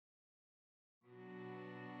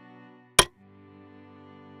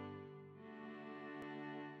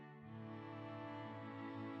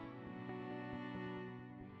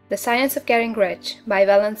The Science of Getting Rich by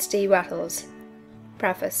Wallace D. Wattles.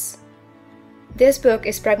 Preface. This book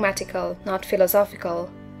is pragmatical, not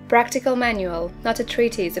philosophical, practical manual, not a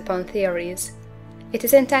treatise upon theories. It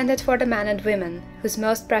is intended for the men and women whose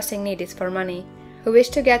most pressing need is for money, who wish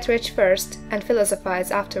to get rich first and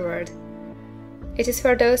philosophize afterward. It is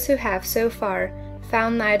for those who have, so far,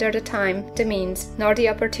 found neither the time, the means, nor the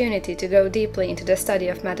opportunity to go deeply into the study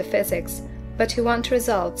of metaphysics, but who want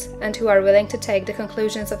results and who are willing to take the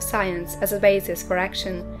conclusions of science as a basis for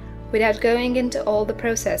action, without going into all the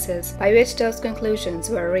processes by which those conclusions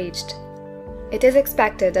were reached. It is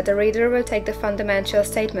expected that the reader will take the fundamental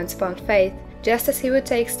statements upon faith just as he would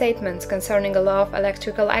take statements concerning a law of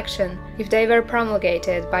electrical action if they were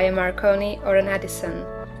promulgated by a Marconi or an Edison,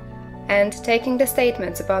 and taking the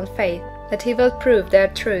statements upon faith that he will prove their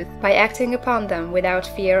truth by acting upon them without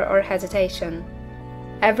fear or hesitation.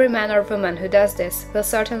 Every man or woman who does this will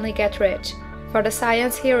certainly get rich, for the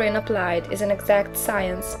science herein applied is an exact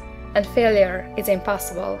science, and failure is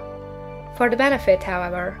impossible. For the benefit,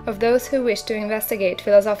 however, of those who wish to investigate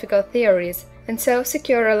philosophical theories and so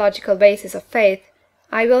secure a logical basis of faith,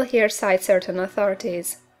 I will here cite certain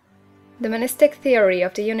authorities. The monistic theory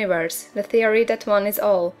of the universe, the theory that one is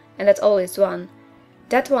all, and that all is one,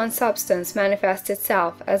 that one substance manifests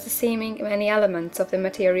itself as the seeming many elements of the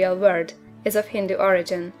material world, is of Hindu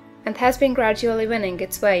origin, and has been gradually winning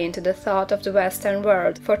its way into the thought of the Western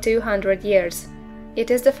world for 200 years.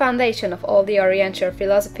 It is the foundation of all the Oriental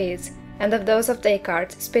philosophies, and of those of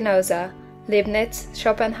Descartes, Spinoza, Leibniz,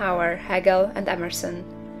 Schopenhauer, Hegel, and Emerson.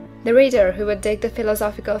 The reader who would dig the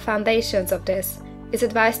philosophical foundations of this is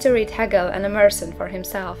advised to read Hegel and Emerson for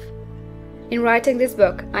himself. In writing this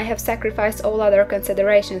book, I have sacrificed all other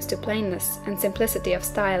considerations to plainness and simplicity of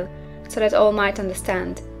style, so that all might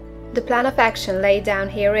understand. The plan of action laid down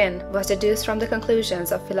herein was deduced from the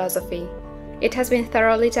conclusions of philosophy. It has been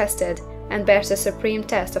thoroughly tested, and bears the supreme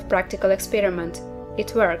test of practical experiment.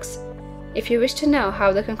 It works. If you wish to know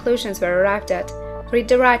how the conclusions were arrived at, read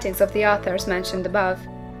the writings of the authors mentioned above,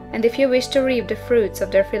 and if you wish to reap the fruits of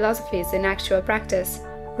their philosophies in actual practice,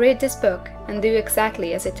 read this book and do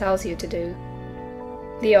exactly as it tells you to do.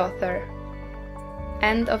 The Author.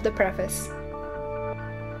 End of the preface.